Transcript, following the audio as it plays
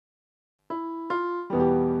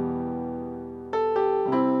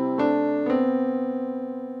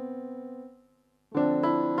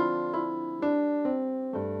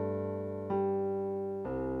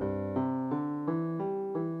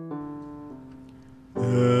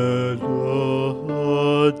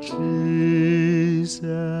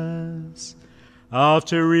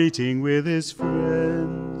after eating with his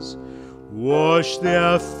friends, washed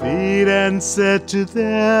their feet and said to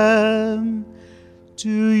them, "Do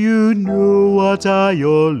you know what I,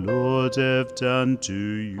 your Lord, have done to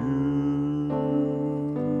you?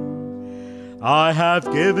 I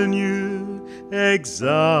have given you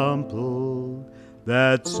example,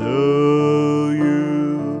 that so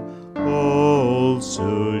you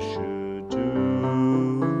also should do.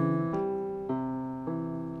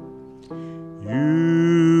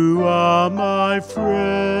 You are my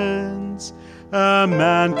friends. A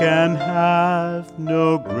man can have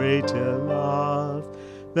no greater love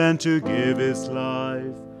than to give his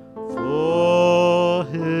life for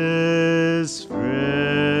his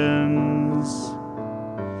friends."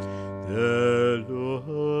 The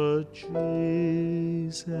Lord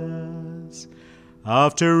Jesus,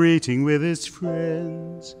 after eating with his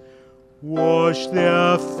friends, washed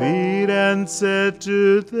their feet and said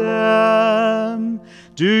to them,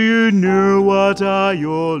 "Do you know what I,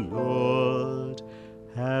 your Lord,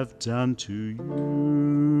 have done to you?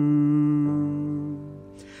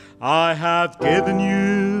 I have given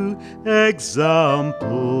you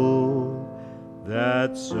example,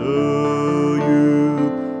 that so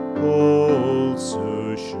you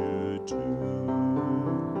also should do.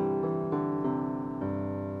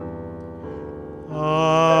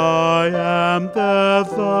 I am the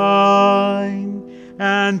vine,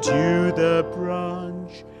 and you the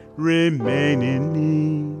branch. Remain in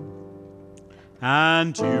me,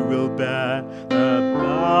 and you will bear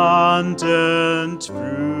abundant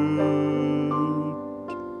fruit.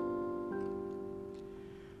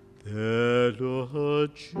 The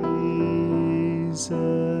Lord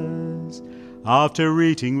Jesus, after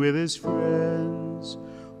eating with his friends,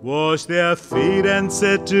 washed their feet and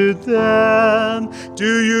said to them,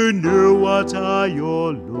 "Do you know what I,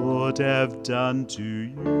 your Lord, have done to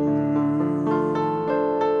you?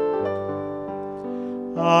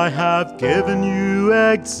 I have given you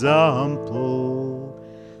example,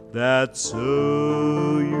 that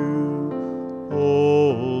so you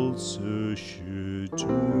also should do."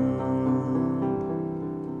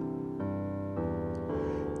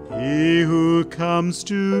 He who comes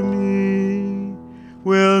to me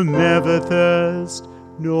will never thirst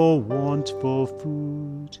nor want for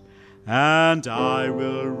food, and I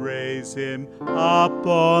will raise him up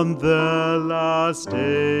on the last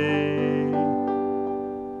day.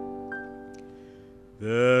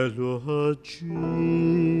 The Lord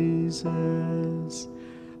Jesus,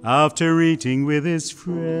 after eating with his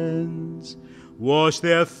friends, washed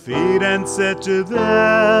their feet and said to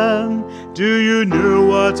them, "Do you know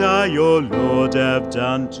what I, your Lord, have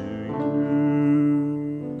done to you?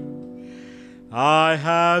 I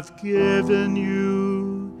have given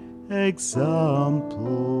you example,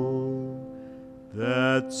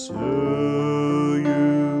 that so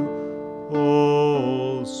you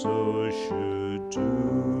also should do.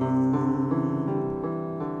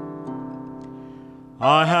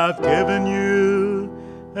 I have given you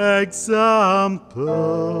example,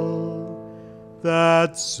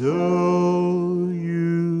 that so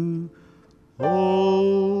you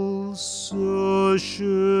also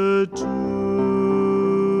should do.